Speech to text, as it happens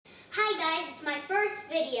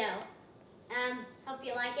hope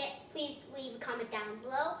you like it. Please leave a comment down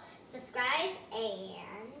below, subscribe,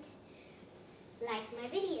 and like my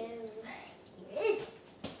video. Here it is.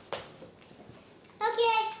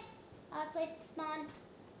 Okay, I'll place the spawn.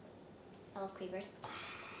 I love creepers.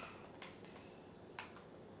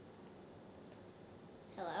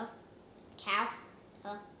 Hello? Cow?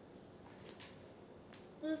 Hello?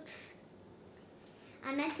 Oops.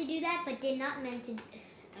 I meant to do that, but did not meant to.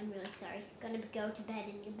 I'm really sorry. Gonna go to bed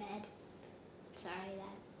in your bed. Sorry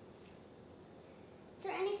that. Is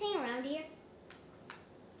there anything around here?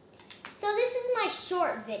 So this is my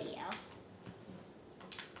short video.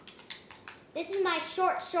 This is my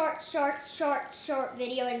short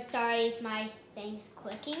video, and sorry if my thing's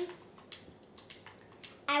clicking.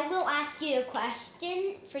 I will ask you a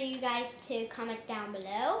question for you guys to comment down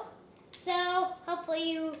below. So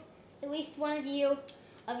hopefully at least one of you,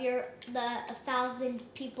 of the 1,000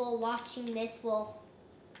 people watching this will.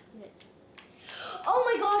 Oh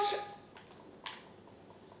my gosh!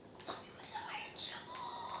 Zombie was in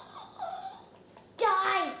trouble.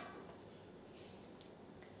 Die!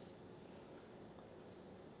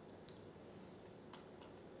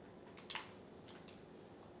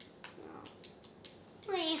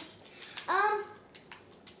 I'm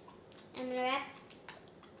gonna wrap.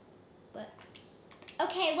 But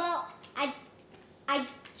okay, well, I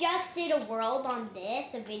just did a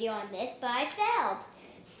video on this, but I failed.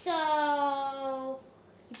 So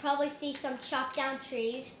you probably see some chopped down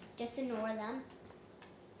trees. Just ignore them.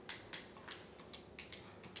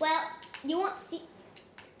 Well, you won't see.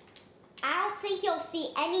 I don't think you'll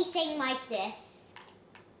see anything like this.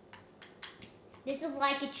 This is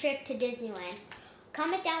like a trip to Disneyland.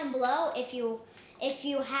 Comment down below if you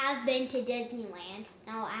have been to Disneyland,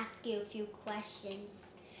 and I'll ask you a few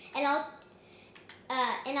questions, and I'll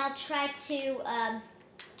try to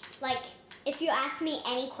like if you ask me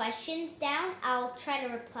any questions down, I'll try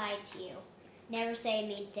to reply to you. Never say a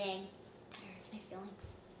mean thing. That hurts my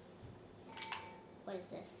feelings. What is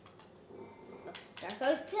this? Oh, dark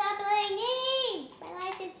oak sapling! My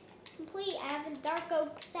life is complete. I have a dark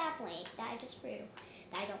oak sapling that I just grew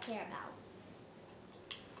that I don't care about.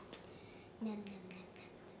 Nom, nom, nom, nom.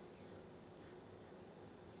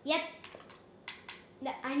 Yep.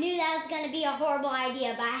 I knew that was going to be a horrible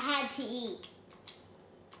idea, but I had to eat.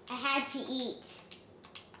 I had to eat.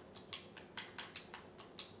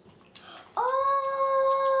 Oh,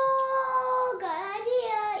 good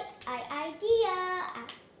idea.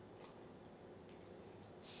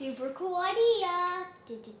 Super cool idea.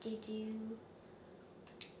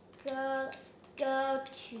 Let's go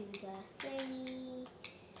to the thingy.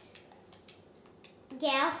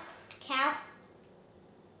 Cow,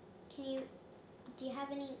 do you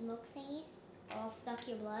have any milk thingies? Or I'll suck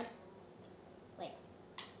your blood. Wait.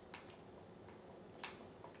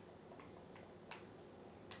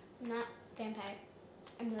 I'm not vampire.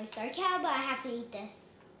 I'm really sorry, cow, but I have to eat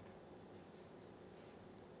this.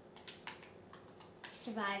 To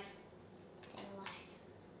survive. Stay alive.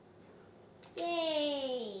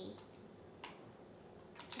 Yay!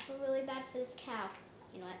 I feel really bad for this cow.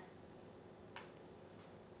 You know what?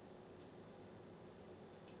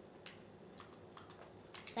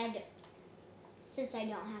 Since I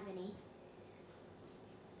don't have any.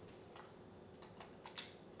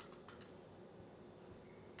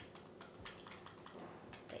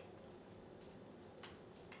 Wait.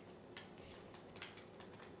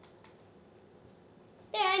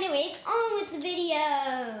 There, anyways, on with the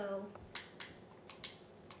video.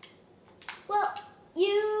 Well,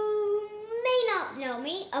 you may not know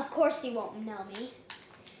me. Of course you won't know me.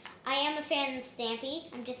 I am a fan of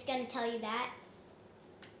Stampy. I'm just going to tell you that.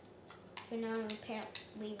 For no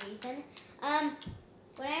apparently reason.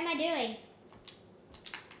 What am I doing?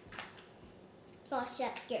 Gosh,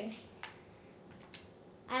 that scared me.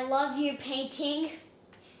 I love your painting.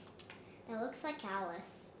 That looks like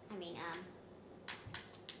Alice. I mean,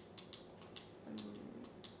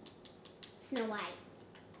 Snow White.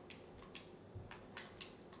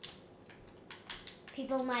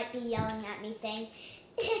 People might be yelling at me saying,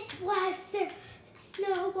 "It was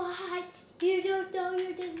Snow White. You don't know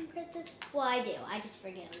your Disney princess." Well, I do. I just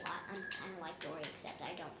forget a lot. I'm kind of like Dory, except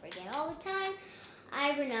I don't forget all the time.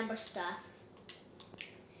 I remember stuff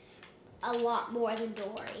a lot more than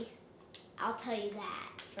Dory. I'll tell you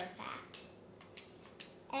that for a fact.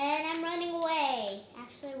 And I'm running away.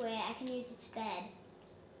 Actually, wait, I can use its bed.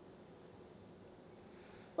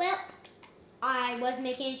 Well, I was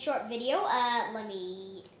making a short video.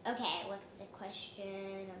 Okay, what's the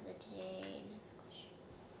question of the day?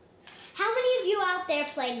 How many of you out there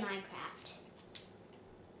played Minecraft?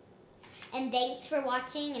 And thanks for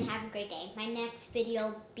watching and have a great day. My next video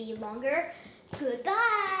will be longer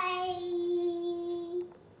Goodbye.